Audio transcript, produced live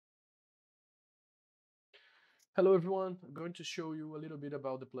Hello everyone, I'm going to show you a little bit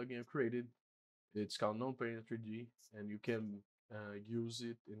about the plugin I created. It's called Non-PlanaR3D and you can use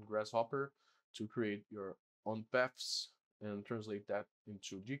it in Grasshopper to create your own paths and translate that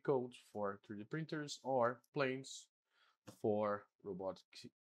into G code for 3D printers or planes for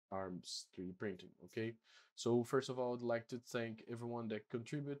robotic arms 3D printing. Okay, so first of all, I'd like to thank everyone that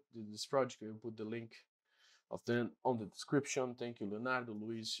contributed to this project. I'll put the link of them on the description. Thank you, Leonardo,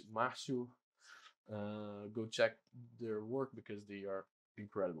 Luis, Marcio. Go check their work because they are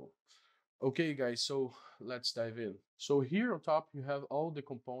incredible. Okay, guys, so let's dive in. So here on top, you have all the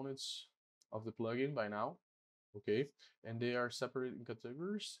components of the plugin by now, okay? And they are separated in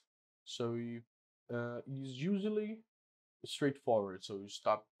categories. So you is usually straightforward. So you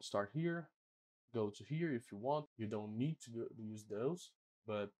start here, go to here if you want. You don't need to use those,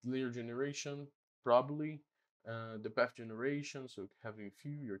 but layer generation, probably the path generation, so having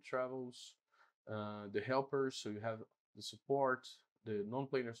few your travels, the helpers, so you have the support, the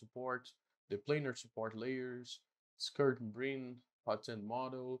non-planar support, the planar support layers, skirt and brin, pattern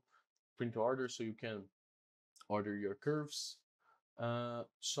model, print order, so you can order your curves,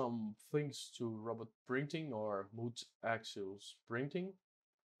 some things to robot printing or multi-axial printing,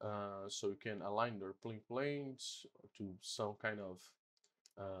 so you can align your planes to some kind of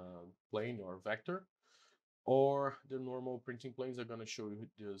plane or vector, or the normal printing planes. I'm gonna show you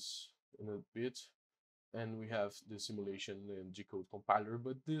this in a bit. And we have the simulation and G-code compiler,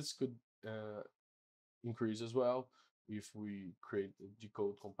 but this could uh, increase as well if we create a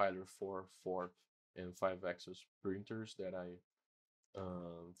G-code compiler for 4 and 5 axis printers that I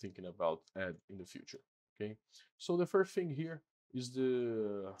thinking about add in the future. Okay, so the first thing here is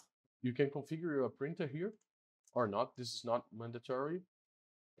you can configure your printer here or not. This is not mandatory.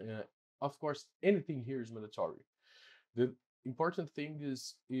 Uh, of course, anything here is mandatory. The important thing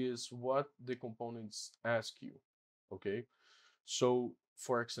is what the components ask you. Okay, so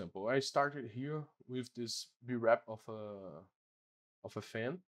for example, I started here with this B-wrap of a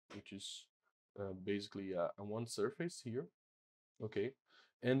fan, which is basically a one surface here. Okay,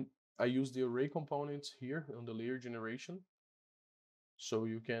 and I use the array components here on the layer generation, so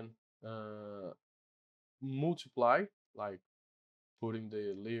you can uh, multiply, like putting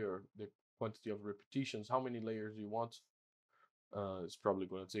the layer, the quantity of repetitions, how many layers you want. It's probably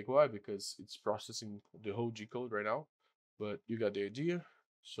going to take a while because it's processing the whole G code right now, but you got the idea.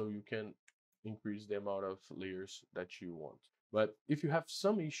 So you can increase the amount of layers that you want. But if you have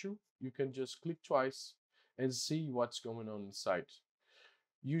some issue, you can just click twice and see what's going on inside.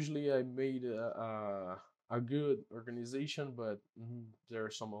 Usually I made a good organization, but there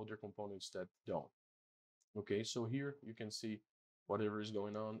are some other components that don't. Okay, so here you can see whatever is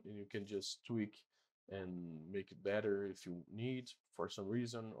going on and you can just tweak and make it better if you need for some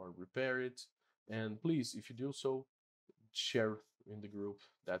reason or repair it. And please, if you do so, share in the group.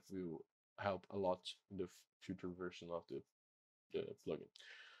 That will help a lot in the future version of the plugin.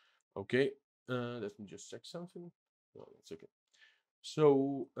 Okay, let me just check something. No, that's okay.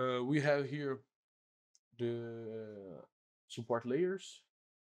 So we have here the support layers.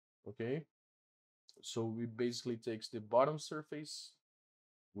 Okay, so we basically takes the bottom surface,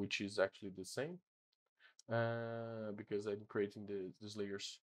 which is actually the same, because I'm creating these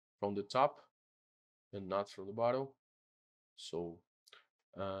layers from the top and not from the bottom. So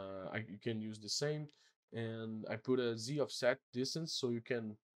you can use the same, and I put a z offset distance so you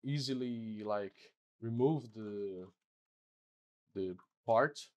can easily like remove the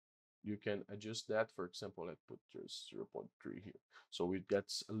part. You can adjust that. For example, I put just 0.3 here, so it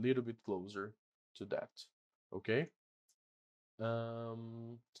gets a little bit closer to that. Okay.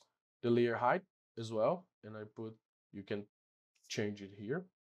 um the layer height as well, and I put, you can change it here.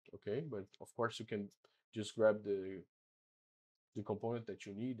 Okay, but of course you can just grab the component that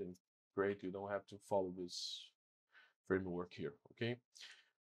you need and create. You don't have to follow this framework here. Okay,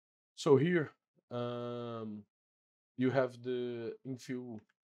 so here you have the infill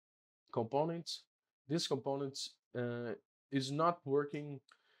components. This component is not working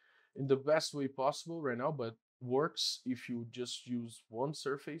in the best way possible right now, but works if you just use one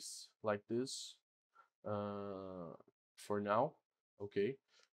surface like this for now. Okay,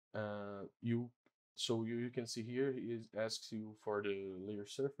 you so you can see here it asks you for the layer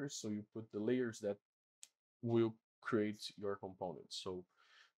surface, so you put the layers that will create your components. So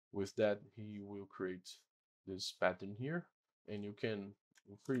with that he will create this pattern here, and you can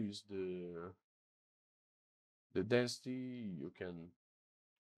increase the density, you can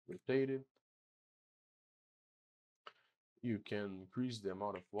rotate it, you can increase the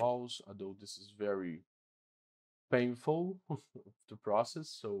amount of walls, although this is very painful to process.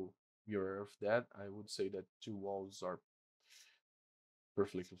 So be aware of that. I would say that two walls are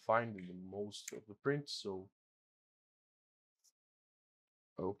perfectly fine in the most of the prints. So,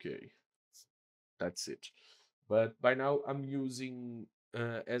 okay, that's it. But by now I'm using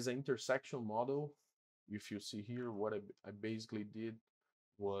as an intersection model. If you see here, what I basically did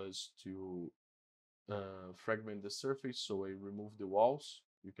was to fragment the surface. So I remove the walls.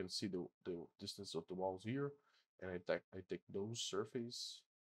 You can see the distance of the walls here. And I take those surface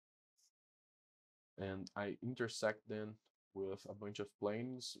and I intersect them with a bunch of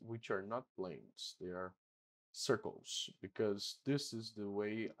planes, which are not planes. They are circles, because this is the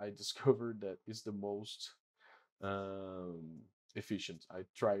way I discovered that is the most um, efficient. I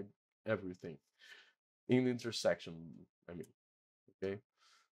tried everything in intersection, I mean, okay,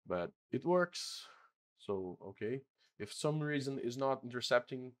 but it works. So, okay, if some reason is not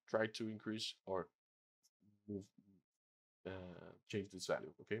intercepting, try to increase or move, change this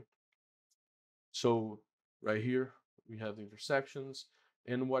value, okay? So right here, we have the intersections.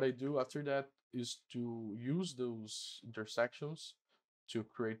 And what I do after that is to use those intersections to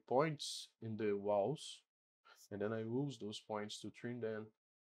create points in the walls. And then I use those points to trim them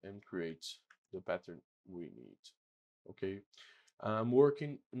and create the pattern we need. Okay. I'm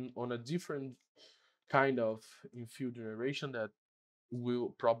working on a different kind of infill generation that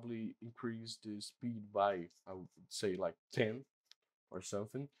will probably increase the speed by, I would say, like 10 or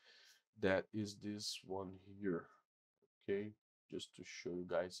something. That is this one here. Okay, just to show you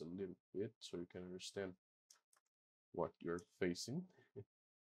guys a little bit so you can understand what you're facing.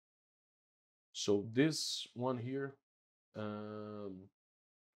 So this one here, um,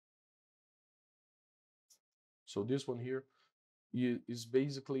 so this one here is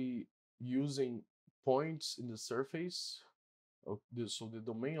basically using points in the surface of this. So the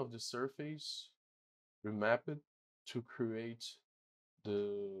domain of the surface, remap it to create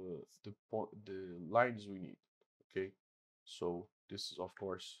the lines we need. Okay, so this is of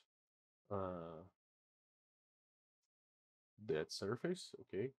course uh, that surface.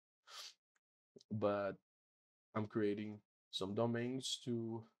 Okay, but I'm creating some domains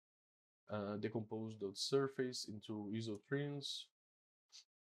to decompose the surface into isotrims,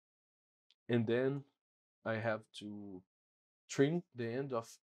 and then I have to trim the end of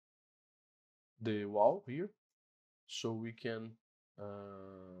the wall here so we can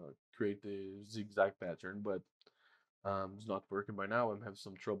create the zigzag pattern. But it's not working by now. I'm having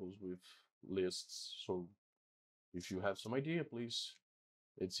some troubles with lists. So if you have some idea, please,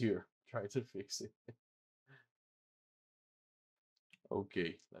 it's here. Try to fix it.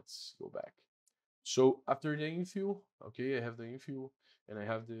 Okay, let's go back. So after the infill, okay, I have the infill and I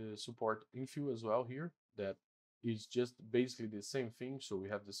have the support infill as well here. That is just basically the same thing. So we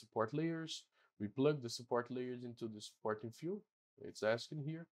have the support layers. We plug the support layers into the support infill. It's asking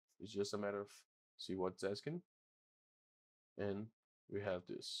here. It's just a matter of see what's asking. And we have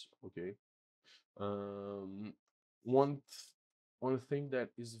this, okay. Um, one, one thing that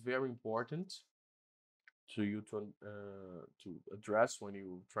is very important to you to address when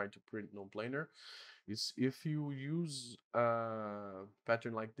you try to print non-planar is if you use a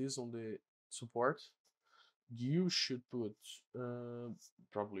pattern like this on the support, you should put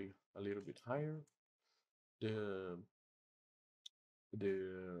probably a little bit higher the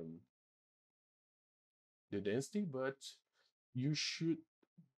the um, the density, but you should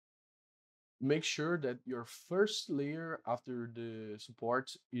make sure that your first layer after the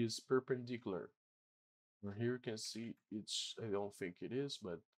support is perpendicular. And here you can see it's, I don't think it is,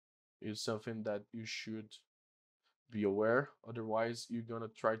 but it's something that you should be aware. Otherwise, you're gonna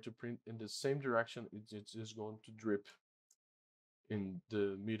try to print in the same direction. It's just going to drip in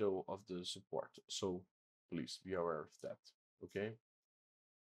the middle of the support. So please be aware of that. Okay.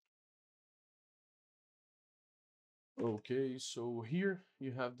 Okay, so here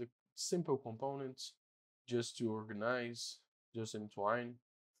you have the simple components just to organize, just entwine.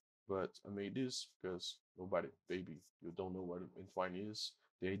 But I made this because nobody, baby, you don't know what entwine is.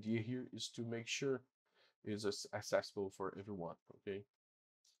 The idea here is to make sure it's accessible for everyone. Okay.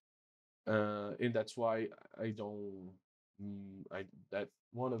 And that's why I don't. I that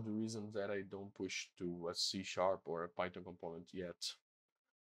one of the reasons that I don't push to a C# or a Python component yet,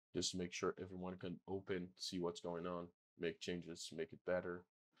 just to make sure everyone can open, see what's going on, make changes, make it better,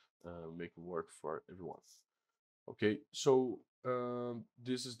 make it work for everyone. Okay, so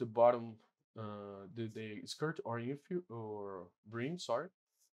this is the bottom, the skirt or infill or brim, sorry,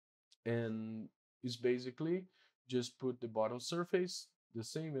 and it's basically just put the bottom surface the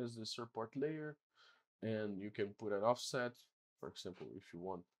same as the support layer, and you can put an offset, for example, if you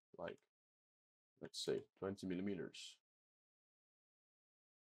want, like, let's say 20 millimeters.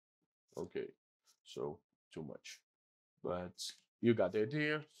 Okay, so too much. But you got the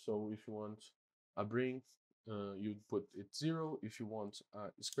idea. So if you want a bring, you put it 0. If you want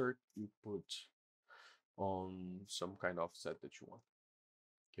a skirt, you put on some kind of set that you want.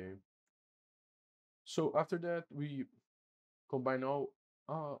 Okay. So after that, we combine all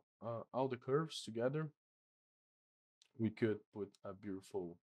the curves together. We could put a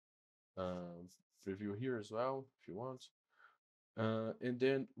beautiful uh, preview here as well if you want. And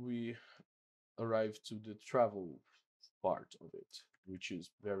then we arrive to the travel part of it, which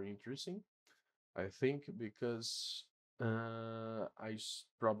is very interesting, I think, because I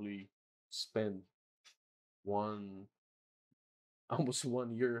probably spent one almost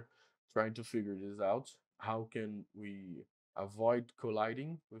 1 year trying to figure this out. How can we avoid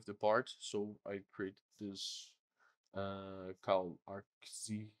colliding with the part? So I created this called arc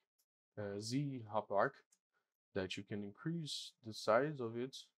Z hop arc that you can increase the size of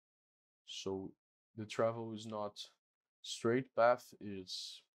it, so the travel is not straight path,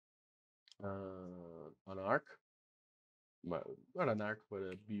 it's an arc, not an arc, but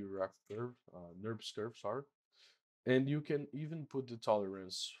a B-rock curve, NURBS curve, sorry. And you can even put the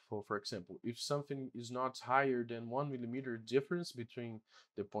tolerance for example, if something is not higher than 1 millimeter difference between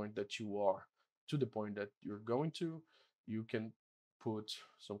the point that you are to the point that you're going to, you can put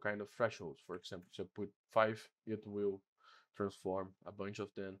some kind of threshold. For example, so put 5, it will transform a bunch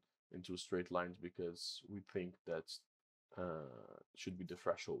of them into straight lines because we think that should be the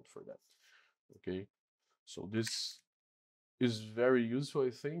threshold for that. Okay, so this is very useful,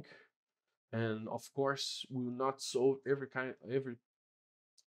 I think, and of course will not solve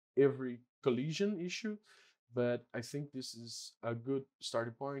every collision issue, but I think this is a good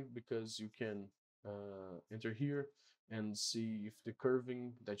starting point because you can enter here and see if the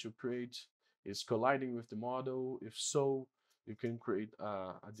curving that you create is colliding with the model. If so, you can create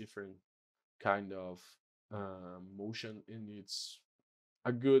a different kind of motion, and it's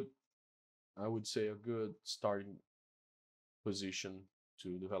a good, I would say, a good starting position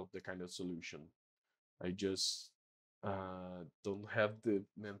to develop the kind of solution. I just don't have the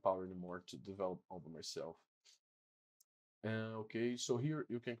manpower anymore to develop all by myself. Okay, so here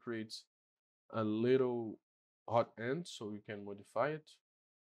you can create a little hot end, so you can modify it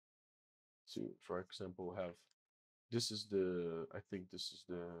to, for example, have this is the, I think this is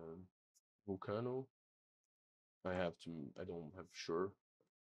the Vulcano. I don't have sure,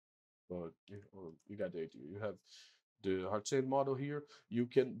 but you got the idea. You have the hot end model here. You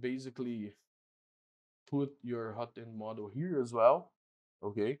can basically put your hot end model here as well.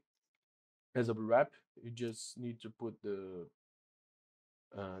 Okay, as a wrap, you just need to put the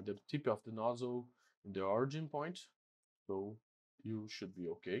tip of the nozzle in the origin point, so you should be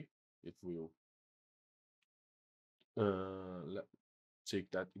okay. It will take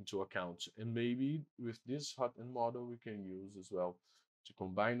that into account, and maybe with this hot end model we can use as well to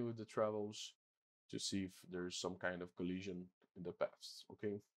combine with the travels to see if there's some kind of collision in the paths.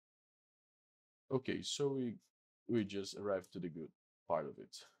 Okay. Okay, so we just arrived to the good part of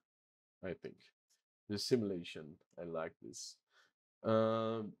it, I think. The simulation, I like this.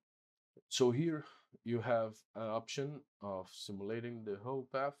 um, So here you have an option of simulating the whole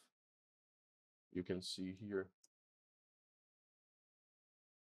path. You can see here.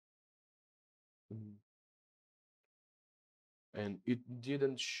 Mm, and it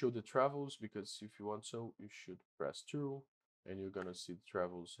didn't show the travels because if you want so, you should press through and you're gonna see the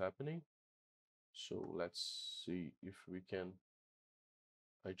travels happening. So let's see if we can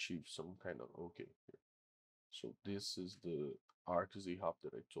achieve some kind of, okay, here. So this is the arc Z hop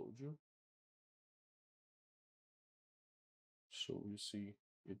that I told you. So you see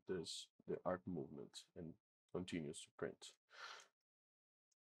it does the arc movement and continues to print.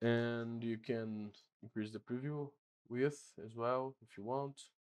 And you can increase the preview width as well if you want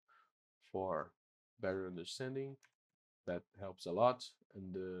for better understanding. That helps a lot.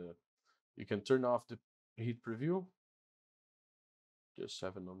 And you can turn off the heat preview, just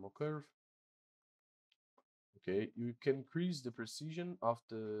have a normal curve. Okay, you can increase the precision of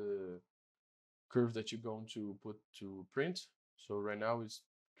the curve that you're going to put to print. So right now it's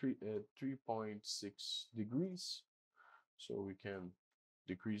 3.6 degrees, so we can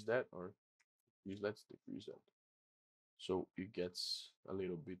decrease that, or let's decrease that, so it gets a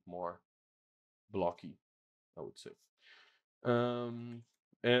little bit more blocky, I would say.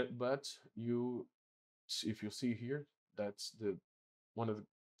 But you, if you see here, that's the one of the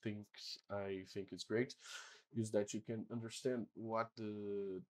things I think is great, is that you can understand what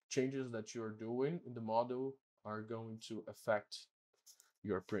the changes that you're doing in the model are going to affect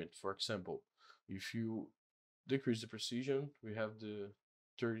your print. For example, if you decrease the precision, we have the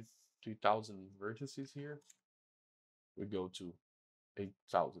 30 3,000 vertices here, we go to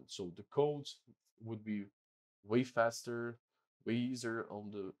 8,000. So the code would be way faster, way easier on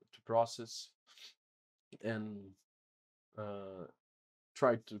the to process, and uh,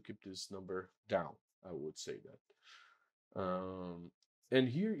 try to keep this number down. I would say that. And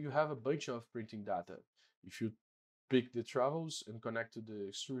here you have a bunch of printing data. If you pick the travels and connect to the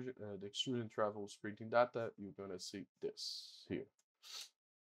extrusion travels printing data, you're gonna see this here.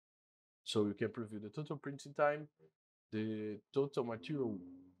 So you can preview the total printing time, the total material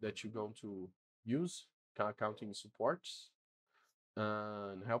that you're going to use, counting supports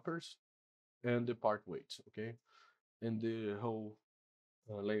and helpers, and the part weight, okay, and the whole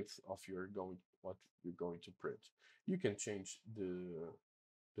length of what you're going to print. You can change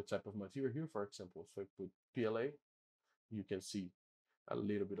the type of material here. For example, if I put PLA, you can see a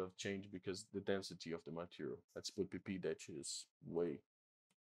little bit of change because the density of the material. Let's put PP, that is way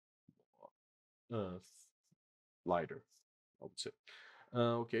uh, lighter, I would say.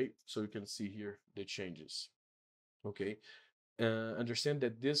 Okay, so you can see here the changes. Okay, understand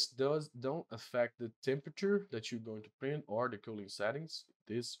that this don't affect the temperature that you're going to print or the cooling settings.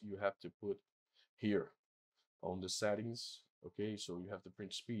 This you have to put here on the settings. Okay, so you have the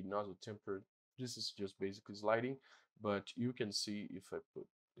print speed, nozzle temperature. This is just basically sliding, but you can see if I put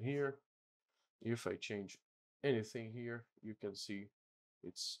here, if I change anything here, you can see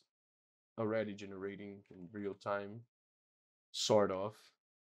it's already generating in real time, sort of,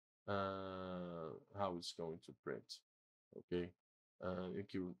 how it's going to print. Okay, it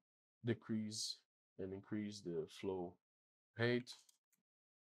can decrease and increase the flow rate,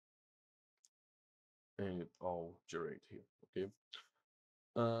 and it all generate here. Okay,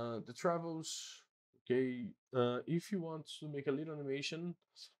 the travels. Okay, if you want to make a little animation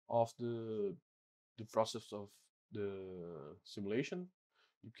of the process of the simulation,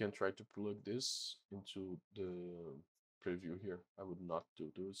 you can try to plug this into the preview here. I would not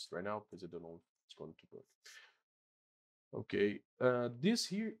do this right now because I don't know if it's going to work. Okay, this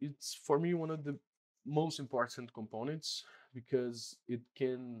here, it's for me one of the most important components because it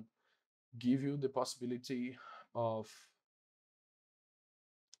can give you the possibility of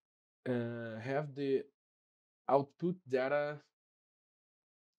have the output data,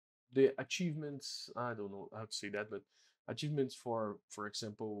 the achievements, I don't know how to say that, but achievements for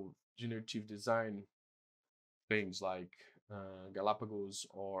example, generative design things like Galapagos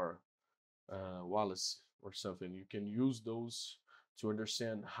or Wallace or something. You can use those to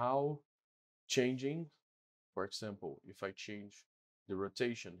understand how changing, for example, if I change the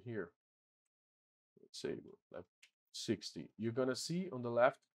rotation here, let's say left 60, you're gonna see on the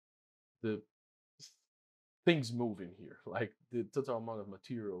left the things moving here, like the total amount of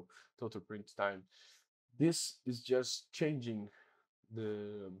material, total print time. This is just changing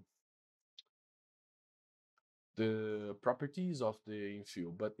the the properties of the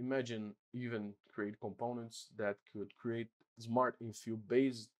infill. But imagine even create components that could create smart infill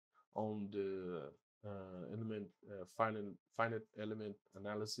based on the finite element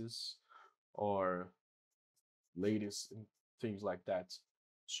analysis or latest things like that.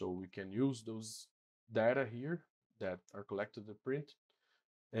 So we can use those data here that are collected to print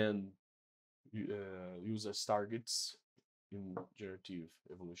and use as targets in generative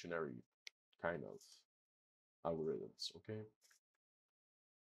evolutionary kind of algorithms. Okay.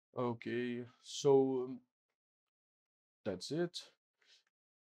 Okay, so that's it.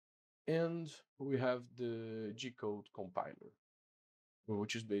 And we have the G-code compiler,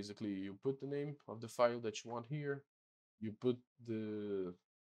 which is basically you put the name of the file that you want here, you put the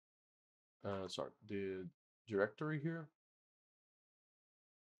directory here,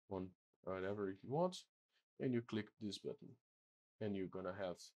 on whatever you want, and you click this button, and you're gonna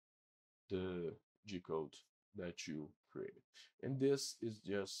have the G-code that you created. And this is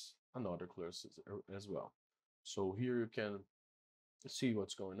just another class as well. So here you can see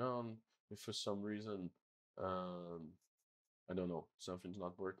what's going on. If for some reason, I don't know, something's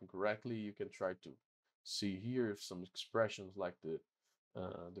not working correctly, you can try to see here if some expressions like the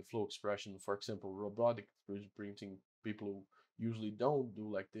flow expression, for example, robotic printing, people usually don't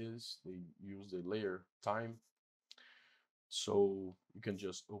do like this. They use the layer time. So you can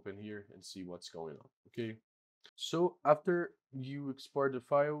just open here and see what's going on. Okay. So after you export the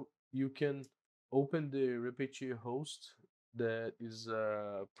file, you can open the Repetier host. That is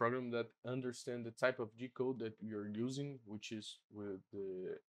a program that understands the type of G code that you're using, which is with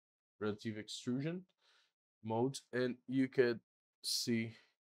the relative extrusion mode, and you can see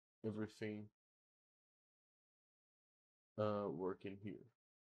everything working here.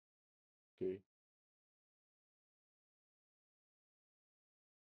 Okay.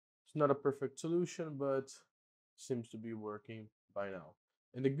 It's not a perfect solution, but seems to be working by now.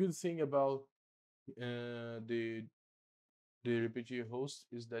 And the good thing about the RPG host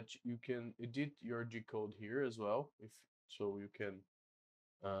is that you can edit your G code here as well, if so you can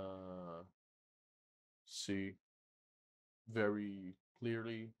uh, see very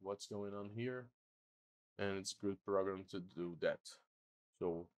clearly what's going on here, and it's a good program to do that.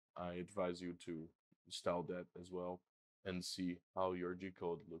 So I advise you to install that as well and see how your G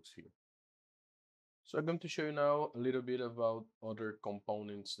code looks here. So I'm going to show you now a little bit about other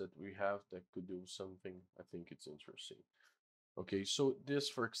components that we have that could do something. I think it's interesting. Okay, so this,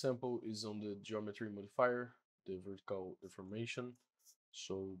 for example, is on the geometry modifier, the vertical deformation.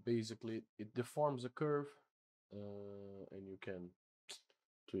 So basically, it deforms a curve, and you can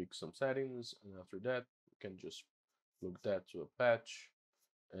tweak some settings, and after that, you can just plug that to a patch,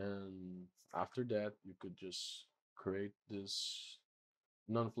 and after that, you could just create this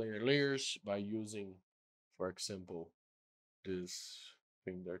non-planar layers by using, for example, this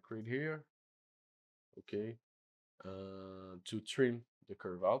thing that I create here, okay, to trim the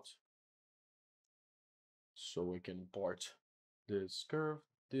curve out. So I can import this curve,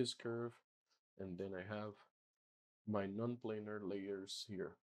 and then I have my non-planar layers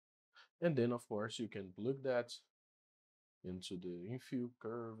here. And then of course you can plug that into the infill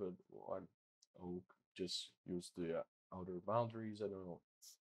curve, or I'll just use the outer boundaries. I don't know.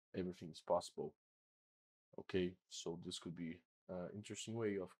 Everything is possible. Okay, so this could be an interesting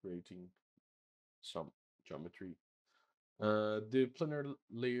way of creating some geometry. The planar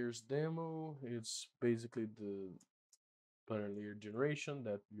layers demo, it's basically the planar layer generation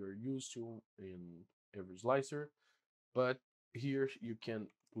that you're used to in every slicer. But here you can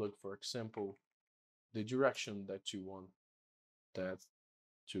plug, for example, the direction that you want that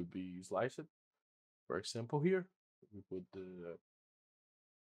to be sliced. For example, here we put the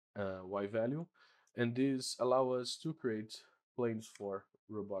y value, and this allow us to create planes for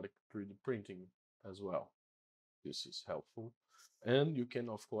robotic 3D printing as well. This is helpful, and you can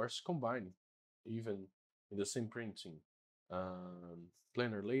of course combine even in the same printing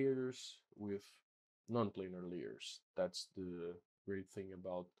planar layers with non-planar layers. That's the great thing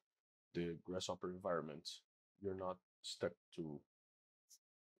about the Grasshopper environment. You're not stuck to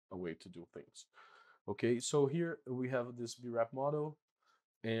a way to do things. Okay, so here we have this BRAP model,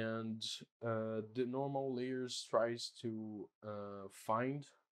 and the normal layers tries to find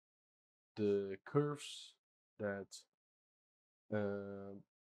the curves that uh,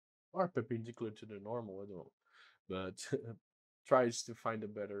 are perpendicular to the normal, I don't know, but tries to find a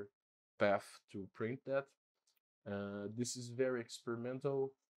better path to print that. This is very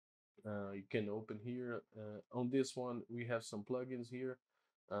experimental. You can open here. On this one, we have some plugins here.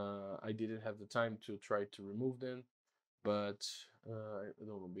 I didn't have the time to try to remove them, but I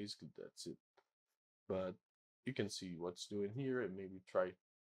don't know, basically that's it. But you can see what's doing here and maybe try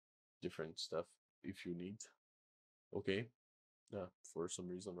different stuff if you need. Okay. For some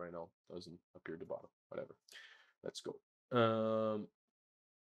reason right now doesn't appear at the bottom. Whatever. Let's go.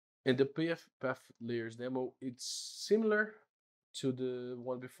 And the path layers demo, it's similar to the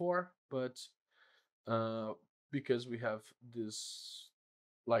one before, but uh, because we have this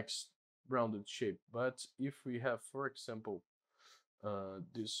like rounded shape. But if we have, for example,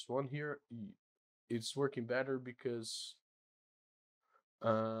 this one here, it's working better because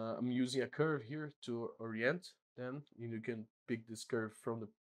I'm using a curve here to orient. Then you can pick this curve from the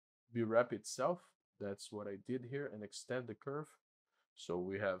VRAP itself. That's what I did here, and extend the curve. So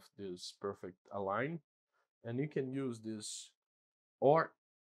we have this perfect align, and you can use this or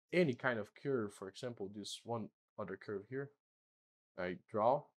any kind of curve. For example, this one other curve here, I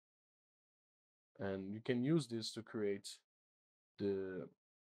draw, and you can use this to create the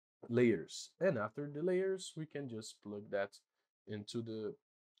layers. And after the layers, we can just plug that into the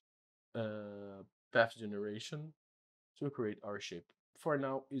path generation to create our shape. For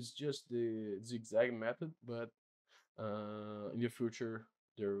now, it's just the zigzag method, but in the future,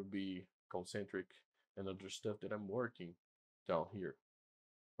 there will be concentric and other stuff that I'm working down here.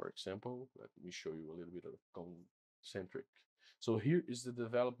 For example, let me show you a little bit of concentric. So here is the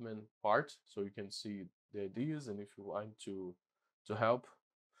development part, so you can see the ideas, and if you want to help,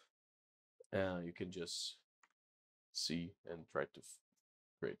 you can just see and try to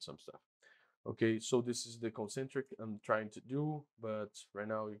create some stuff. Okay, so this is the concentric I'm trying to do, but right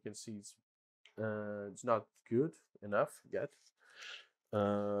now you can see it's not good enough yet.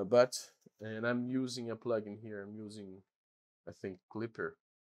 But and I'm using a plugin here. I'm using, I think, Clipper.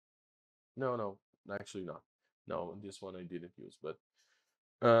 No, actually not. No, this one I didn't use, but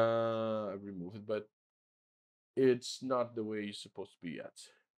I removed it. But it's not the way it's supposed to be yet.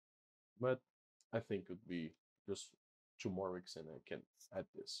 but I think it would be just 2 more weeks and I can add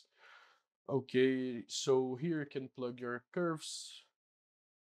this. Okay, so here you can plug your curves,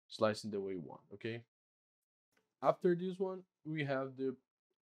 slicing the way you want. Okay, after this one, we have the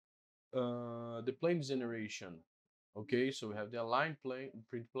plane generation. Okay, so we have the aligned plane,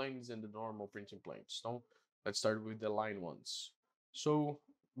 print planes and the normal printing planes. So let's start with the aligned ones. So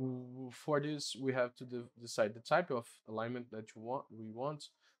for this, we have to decide the type of alignment that you want. We want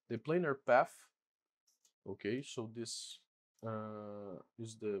the planar path. Okay, so this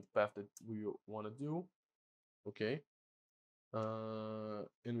is the path that we want to do. Okay,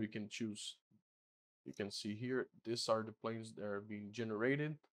 and we can choose. You can see here, these are the planes that are being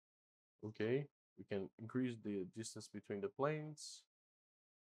generated. Okay, we can increase the distance between the planes.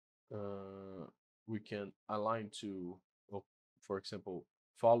 We can align to, well, for example,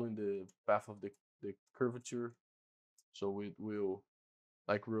 following the path of the curvature. So it will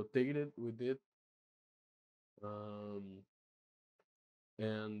like rotate it with it. Um,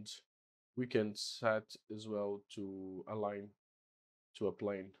 and we can set as well to align to a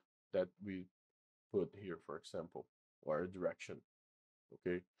plane that we put here, for example, or a direction.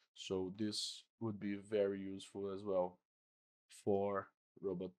 Okay, so this would be very useful as well for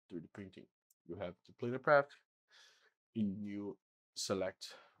robot 3D printing. You have the planar path, and you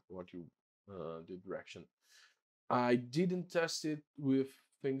select what you the direction. I didn't test it with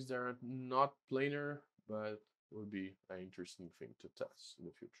things that are not planar, but would be an interesting thing to test in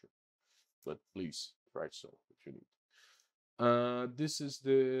the future. But please try so if you need. This is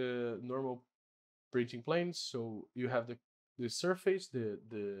the normal printing planes. So you have the surface,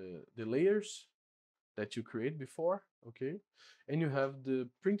 the layers that you create before, okay, and you have the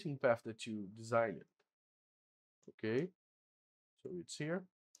printing path that you designed, okay. So it's here,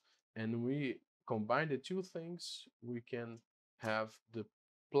 and we combine the two things. We can have the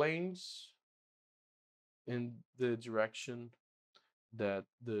planes in the direction that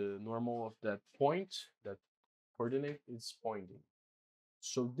the normal of that point, that coordinate, is pointing.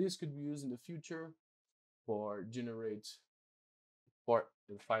 So this could be used in the future for generate 4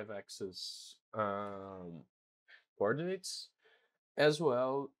 and 5 axis coordinates, as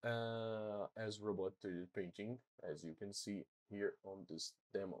well as robot 3D printing, as you can see here on this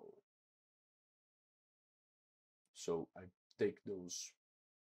demo. So I take those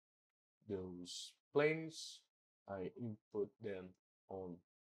planes, I input them on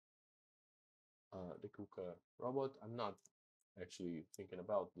the KUKA robot. I'm not actually thinking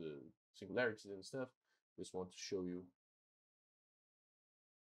about the singularities and stuff. Just want to show you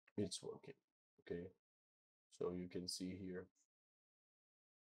it's working. Okay, so you can see here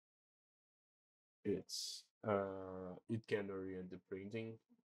it can orient the printing,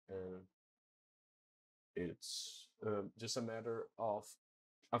 and it's just a matter of,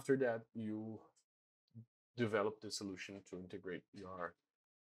 after that, you develop the solution to integrate your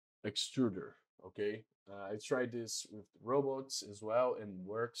extruder. Okay, I tried this with robots as well and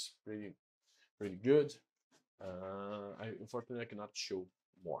works pretty good. I unfortunately I cannot show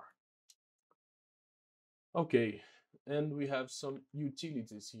more. Okay, and we have some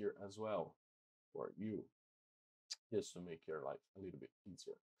utilities here as well for you, just to make your life a little bit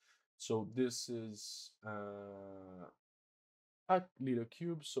easier. So this is a little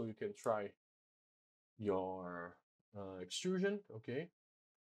cube, so you can try your extrusion. Okay,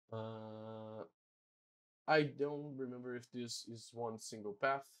 I don't remember if this is one single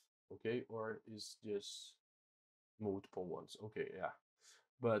path, okay, or is just multiple ones. Okay, yeah,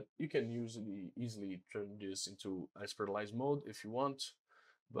 but you can easily turn this into a spiralized mode if you want,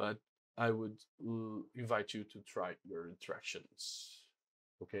 but I would invite you to try your interactions.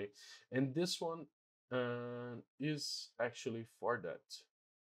 Okay, and this one is actually for that.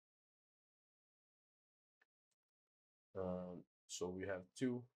 So we have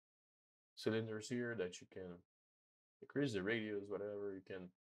 2 cylinders here that you can increase the radius, whatever. You can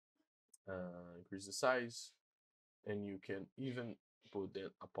increase the size, and you can even put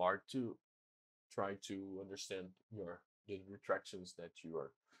them apart to try to understand the retractions that you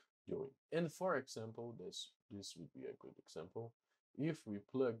are doing. And for example, this would be a good example. If we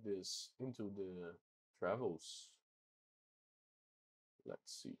plug this into the travels,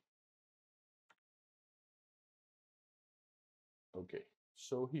 let's see. Okay,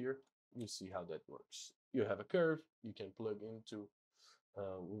 so here you see how that works. You have a curve you can plug into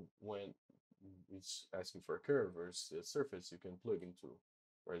when it's asking for a curve versus a surface you can plug into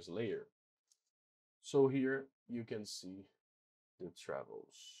whereas layer. So here you can see the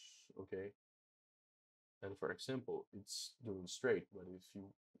travels, okay? And for example, it's doing straight, but if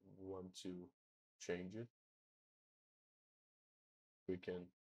you want to change it, we can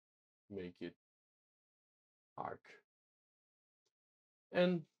make it arc.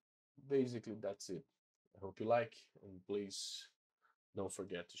 And basically that's it. I hope you like, and please don't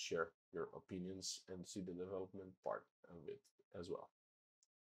forget to share your opinions and see the development part of it as well.